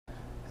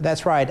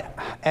That's right.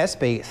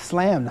 Espy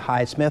slammed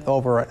Hyde-Smith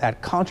over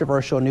that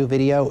controversial new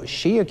video.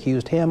 She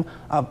accused him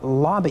of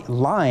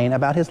lying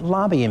about his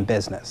lobbying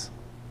business.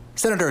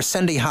 Senator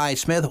Cindy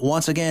Hyde-Smith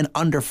once again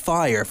under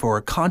fire for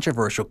a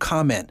controversial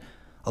comment.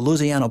 A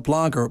Louisiana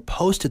blogger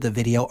posted the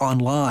video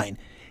online.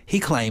 He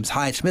claims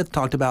Hyde-Smith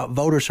talked about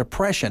voter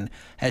suppression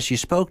as she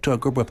spoke to a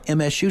group of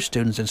MSU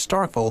students in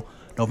Starkville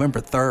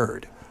November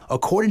 3rd.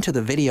 According to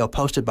the video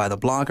posted by the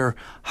blogger,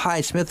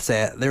 Hyde-Smith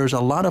said there's a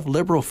lot of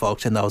liberal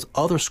folks in those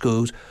other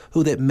schools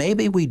who that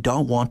maybe we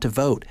don't want to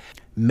vote.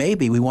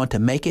 Maybe we want to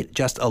make it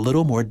just a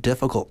little more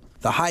difficult.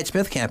 The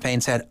Hyde-Smith campaign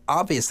said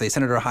obviously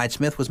Senator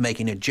Hyde-Smith was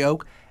making a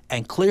joke,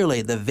 and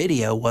clearly the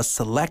video was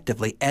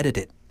selectively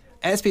edited.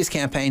 Espy's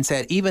campaign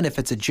said even if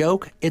it's a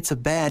joke, it's a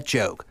bad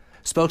joke.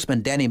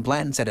 Spokesman Danny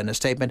Blanton said in a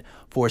statement,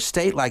 for a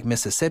state like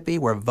Mississippi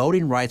where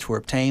voting rights were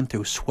obtained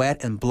through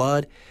sweat and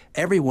blood,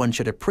 everyone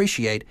should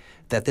appreciate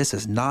that this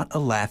is not a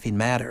laughing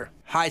matter.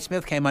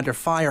 Hyde-Smith came under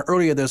fire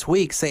earlier this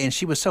week, saying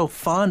she was so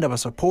fond of a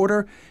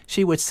supporter,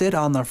 she would sit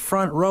on the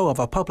front row of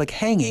a public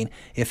hanging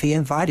if he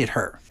invited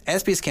her.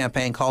 Espy's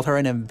campaign called her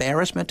an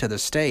embarrassment to the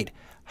state.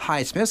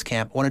 Hyde-Smith's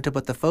camp wanted to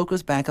put the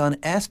focus back on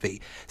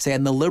Espy,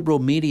 saying the liberal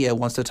media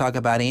wants to talk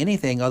about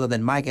anything other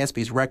than Mike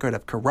Espy's record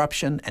of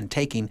corruption and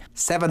taking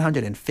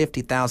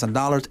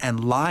 $750,000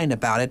 and lying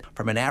about it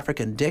from an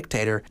African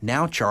dictator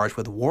now charged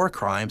with war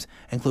crimes,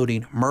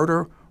 including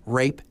murder,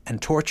 rape, and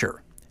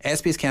torture.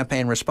 Espy's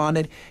campaign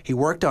responded, he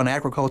worked on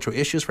agricultural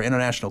issues for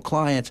international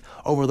clients.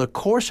 Over the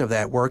course of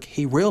that work,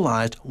 he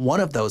realized one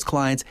of those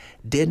clients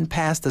didn't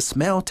pass the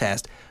smell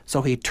test,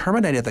 so he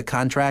terminated the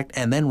contract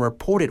and then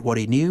reported what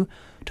he knew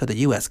to the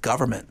U.S.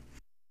 government.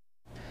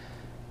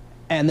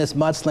 And this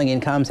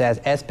mudslinging comes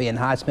as Espy and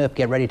Hyde-Smith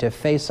get ready to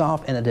face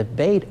off in a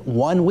debate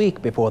 1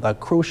 week before the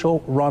crucial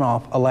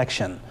runoff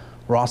election.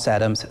 Ross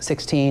Adams,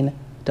 16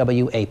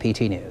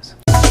 WAPT News.